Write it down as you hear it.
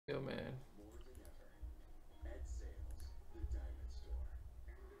man.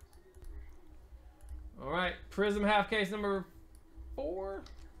 All right, Prizm half case number 4.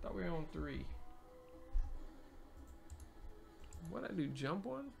 Thought we were on 3. What I do? Jump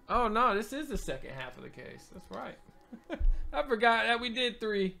one? Oh no, this is the second half of the case. That's right. I forgot that we did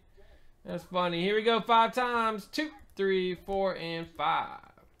 3. That's funny. Here we go. 5 times. 2, 3, 4, and 5.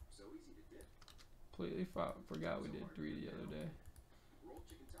 Completely forgot we did 3 the other day.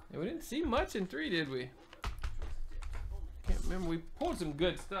 Yeah, we didn't see much in 3, did we? Can't remember. We pulled some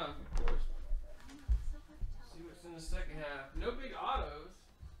good stuff, of course. See what's in the second half. No big autos.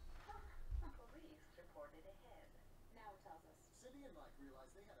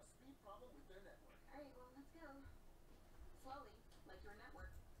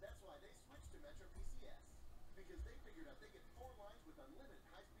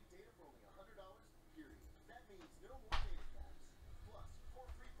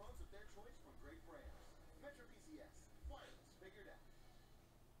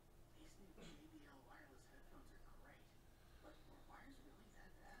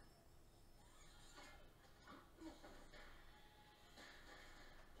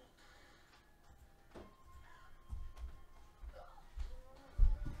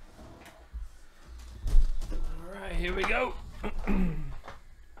 Here we go.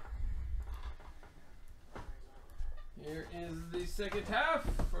 Here is the second half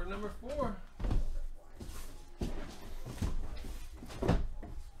for number 4.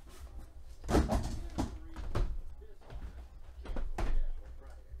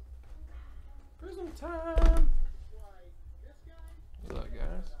 Prizm time. Good luck,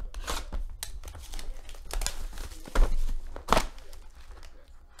 guys.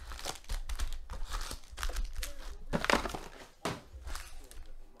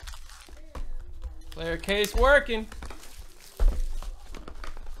 Player case working.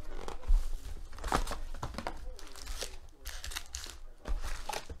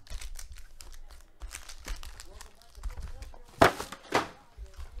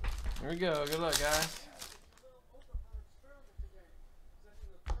 Here we go. Good luck, guys.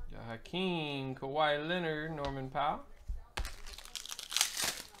 Got Hakeem, Kawhi Leonard, Norman Powell,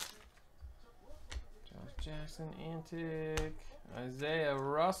 Josh Jackson, Antic, Isaiah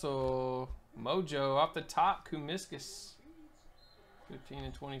Russell. Mojo off the top, Kumiskus, 15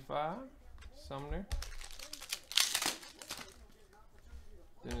 and 25. Sumner,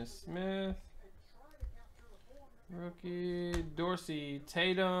 Dennis Smith, rookie Dorsey,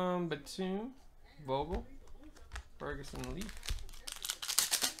 Tatum, Batum, Vogel, Ferguson, Leaf,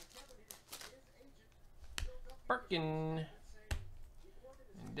 Birkin,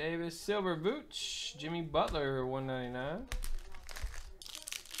 and Davis, Silver, Vooch, Jimmy Butler, 199.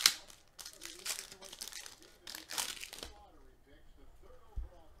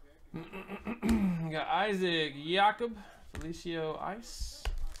 Got Isaac, Jakob, Felicio, Ice,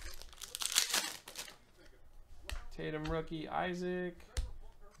 Tatum rookie, Isaac,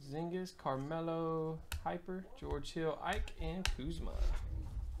 Zingis, Carmelo, Hyper, George Hill, Ike, and Kuzma.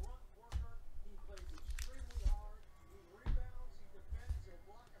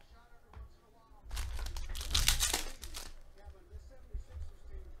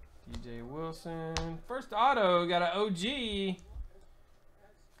 DJ Wilson. First auto, got an OG.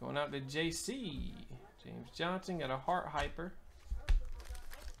 Going out to JC. James Johnson, got a Heart Hyper.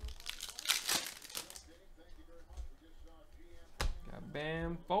 Got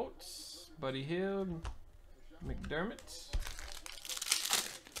Bam, Fultz, Buddy Hield, McDermott,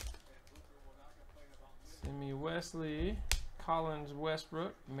 Simi Wesley, Collins,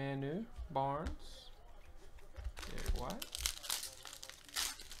 Westbrook, Manu, Barnes, Derek White.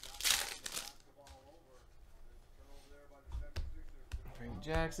 Frank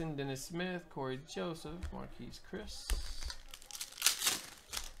Jackson, Dennis Smith, Corey Joseph, Marquise Chris.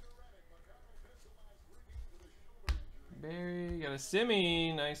 Barry, got a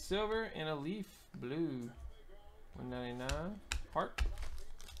Simi, nice silver, and a Leaf blue, 199. Hart.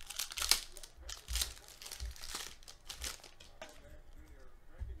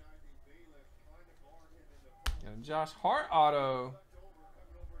 Got a Josh Hart auto.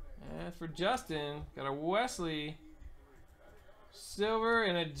 And for Justin, got a Wesley silver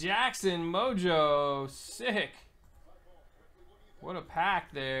and a Jackson Mojo. Sick. What a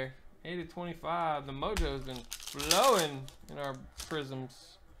pack there. 8 of 25. The Mojo's been flowing in our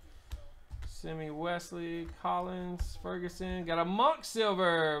Prizms. Simi Wesley, Collins, Ferguson. Got a Monk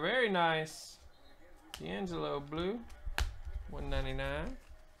silver. Very nice. D'Angelo blue. 199.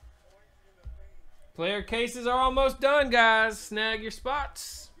 Player cases are almost done, guys. Snag your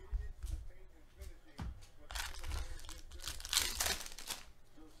spots.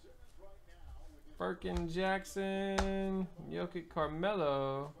 Firkin Jackson. Jokic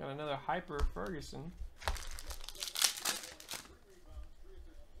Carmelo. Got another Hyper Ferguson.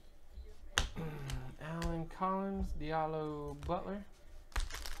 Allen Collins. Diallo Butler.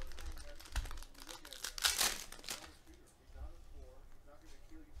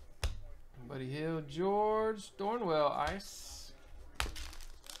 Buddy Hill George. Thornwell Ice.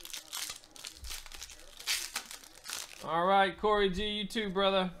 All right, Corey G, you too,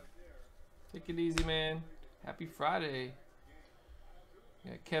 brother. Take it easy, man. Happy Friday.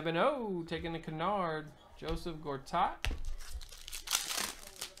 Got Kevin O taking the Kennard. Joseph Gortat.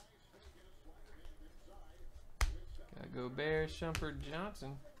 Got Gobert, Shumpert,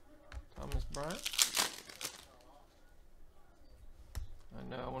 Johnson. Thomas Bryant. I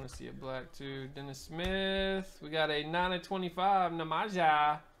know, I want to see a black too. Dennis Smith. We got a 9/25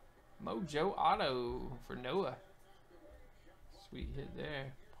 Namaja. Mojo Auto for Noah. Sweet hit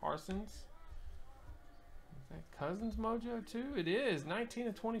there. Parsons. Is that Cousins Mojo too? It is.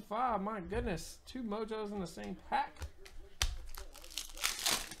 19/25. My goodness. 2 Mojos in the same pack.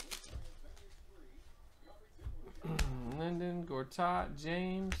 Linden, Gortat,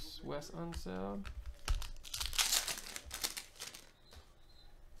 James, Wes Unseld.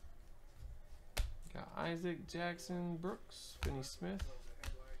 Got Isaac, Jackson, Brooks, Finney Smith,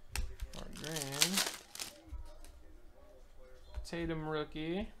 Mark Graham, Tatum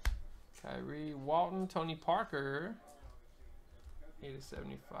rookie, Kyrie, Walton, Tony Parker,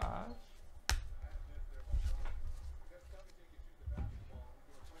 8/75.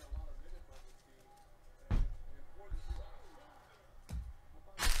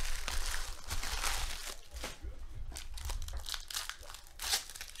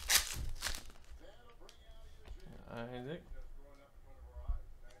 Isaac.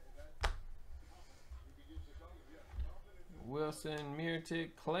 Wilson, Mirotic,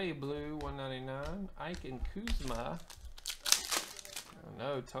 Clay Blue, 199. Ike and Kuzma. I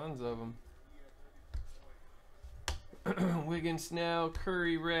know, tons of them. Wiggins, Snell,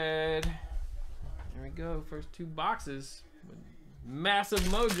 Curry, Red. There we go. First 2 boxes. Massive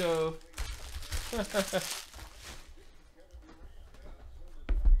mojo.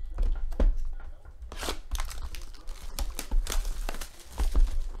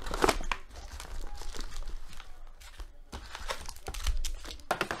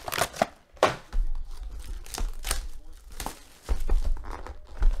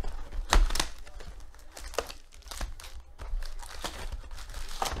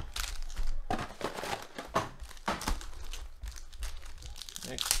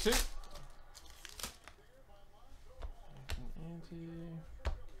 Next 2.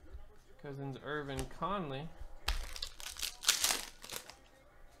 Cousins, Irvin Conley.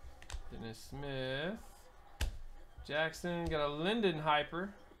 Dennis Smith. Jackson, got a Linden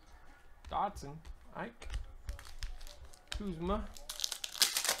Hyper. Dotson, Ike. Kuzma.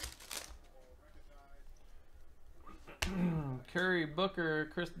 Curry, Booker,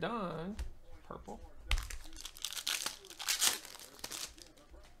 Chris Dunn. Purple.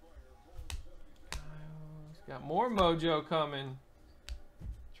 Got more mojo coming.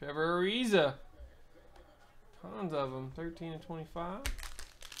 Trevor Ariza. Tons of them. 13/25.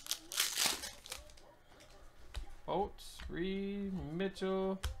 Bolts, Reed,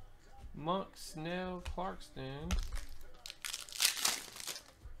 Mitchell, Monk, Snell, Clarkston.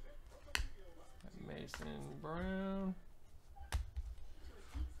 Mason Brown.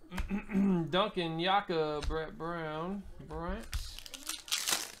 Duncan, Yaka, Brett Brown, Bryant.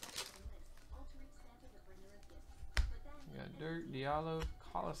 Got Dirk, Diallo,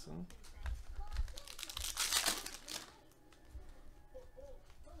 Collison.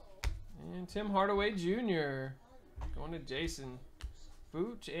 And Tim Hardaway Jr. Going to Jason.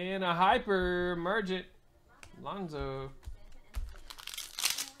 Booch and a Hyper, merge it. Lonzo.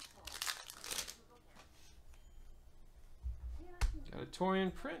 Got a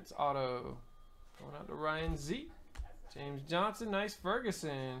Torian Prince auto. Going out to Ryan Z. James Johnson, nice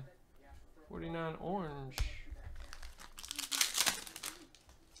Ferguson. 49 orange.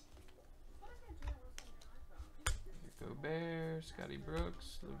 Gobert, Scotty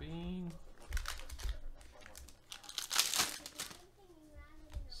Brooks, Levine.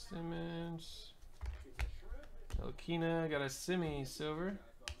 Simmons. Elkina, got a Simi silver.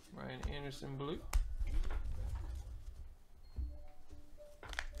 Ryan Anderson blue.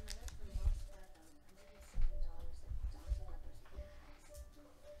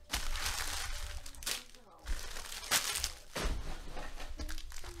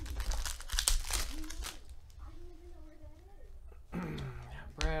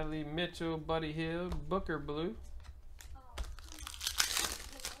 Bradley, Mitchell, Buddy Hill, Booker blue.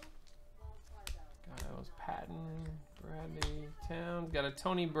 Towns. Got a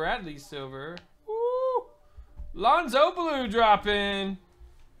Tony Bradley silver. Woo! Lonzo Blue dropping.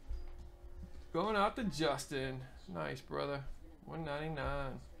 Going out to Justin. Nice, brother.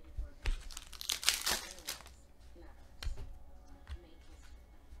 199.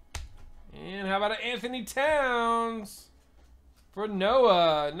 And how about an Anthony Towns for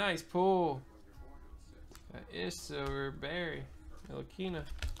Noah? Nice pull. That is silver. Barry. Ilakina.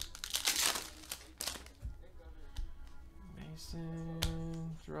 Mason.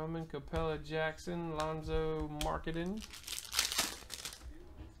 Drummond. Capella. Jackson. Lonzo. Marketing.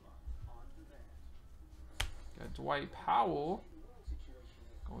 Got Dwight Powell.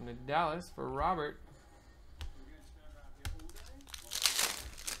 Going to Dallas for Robert.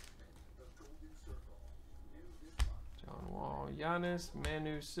 Giannis,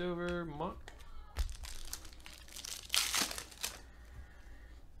 Manu Silver, Monk.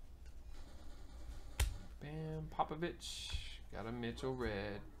 Bam, Popovich. Got a Mitchell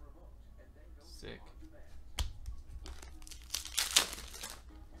red. Sick.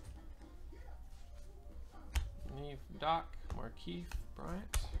 Neve, Doc, Markeith,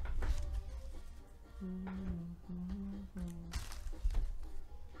 Bryant.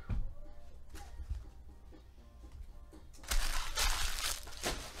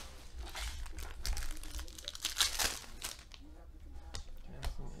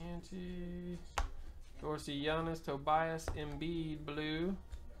 Dorsey, Giannis, Tobias, Embiid, blue.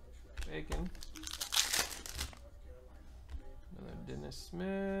 Bacon. Another Dennis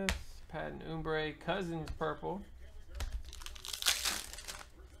Smith. Patton Umbre, Cousins, purple.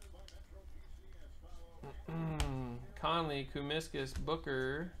 Conley, Kumiskus,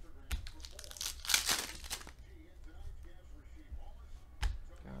 Booker.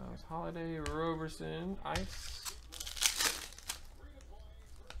 Holiday, Roberson, Ice.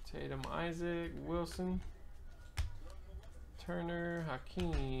 Tatum, Isaac, Wilson, Turner,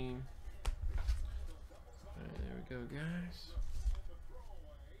 Hakeem. Alright, there we go, guys.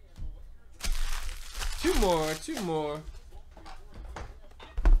 Two more.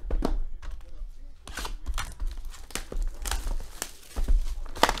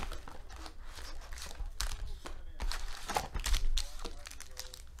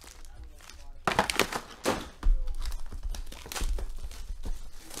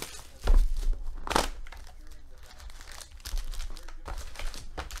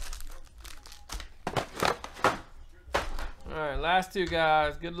 Alright, last two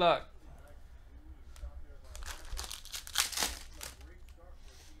guys. Good luck.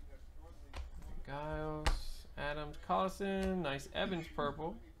 Giles, Adams, Collison. Nice Evans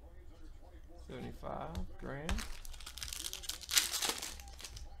purple. 75 grand.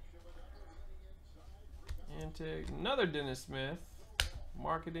 Antique. Another Dennis Smith.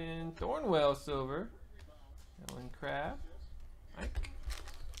 Marketing. Thornwell silver. Ellen Craft. Ike.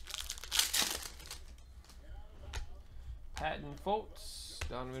 Patton Fultz,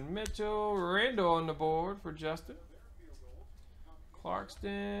 Donovan Mitchell, Randall on the board for Justin.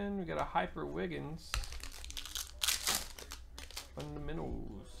 Clarkston, we got a Hyper Wiggins.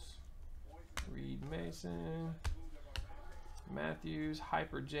 Fundamentals. Reed Mason. Matthews,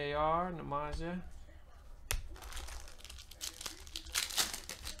 Hyper JR, Namaja.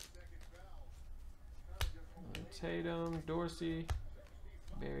 Tatum, Dorsey,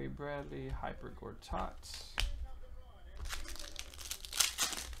 Barry Bradley, Hyper Gortat.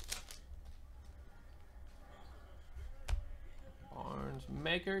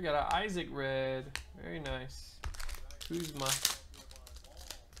 Maker, got an Isaac red. Very nice. Kuzma.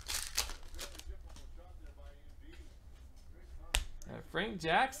 Got Frank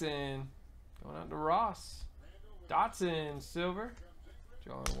Jackson. Going out to Ross. Dotson, silver.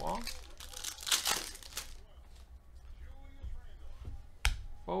 John Wall.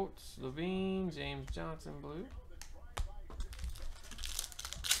 Fultz, Levine, James Johnson, blue.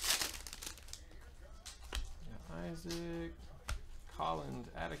 Got Isaac. Collins,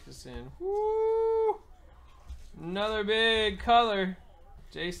 Atkinson. Woo! Another big color.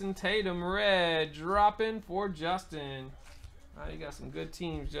 Jason Tatum, red. Dropping for Justin. All right, you got some good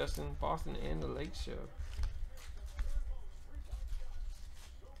teams, Justin. Boston and the Lake Show.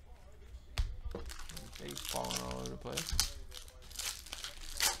 Base falling all over the place.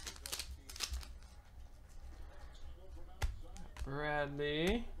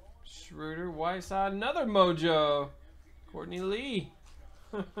 Bradley. Schroeder, Whiteside. Another Mojo. Courtney Lee,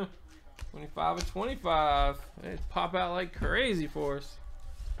 25 of 25. They pop out like crazy for us.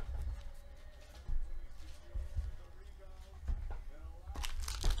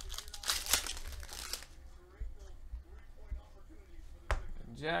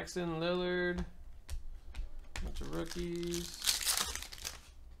 Jackson, Lillard, bunch of rookies.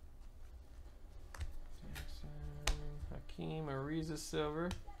 Hakeem Ariza silver.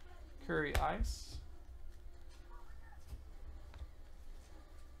 Curry ice.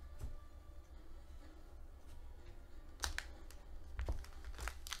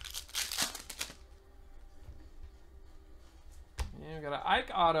 Yeah, we got an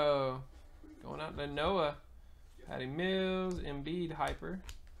Ike auto going out to Noah. Patty Mills, Embiid hyper.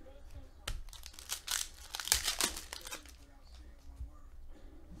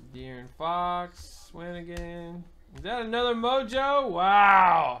 De'Aaron Fox, Swanigan. Is that another Mojo?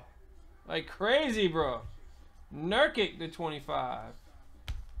 Wow. Like crazy, bro. Nurkic to 25.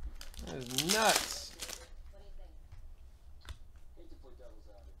 That is nuts.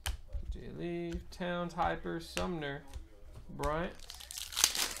 J. Leaf, Towns, Hyper, Sumner, Bryant.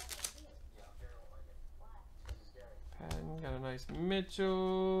 Patton, got a nice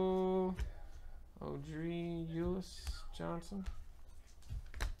Mitchell. Audrey, Eulis, Johnson.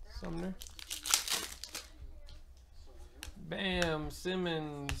 Sumner. Bam,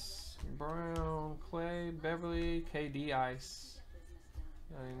 Simmons, Brown, Clay, Beverly, KD ice.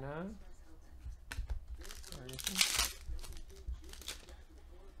 99.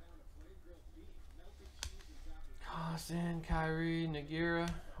 Austin, Kyrie, Nagira,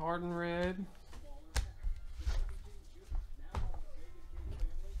 Harden red.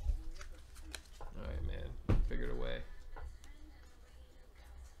 Alright, man. Figured a way.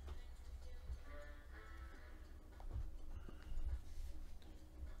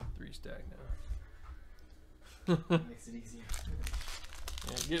 Stack now. Makes it easier.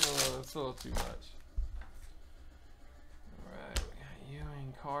 Yeah, getting it's a little too much. Alright, we got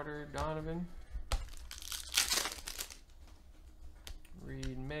Ewing, Carter, Donovan.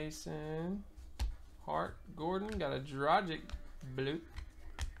 Reed, Mason. Hart, Gordon. Got a Dragic blue.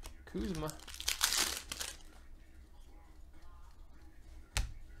 Kuzma.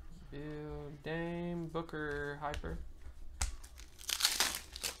 Bill, Dame, Booker, Hyper.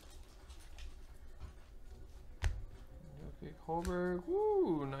 Holberg,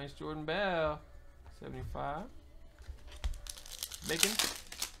 woo, nice Jordan Bell, 75. Bacon.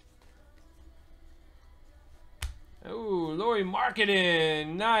 Oh, Lauri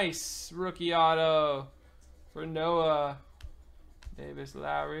Markkanen, nice rookie auto for Noah. Davis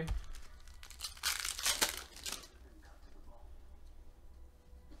Lowry.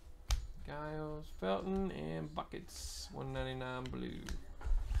 Giles, Felton, and Buckets, 199 blue.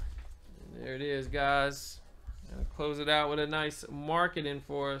 And there it is, guys. Gonna close it out with a nice Markkanen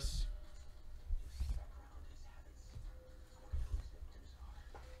for us.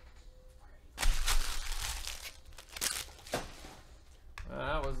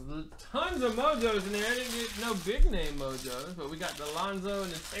 That was tons of mojos in there. I didn't get no big name mojos, but we got the Lonzo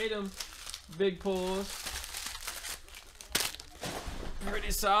and the Tatum big pulls.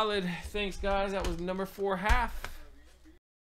 Pretty solid. Thanks, guys. That was number 4 half.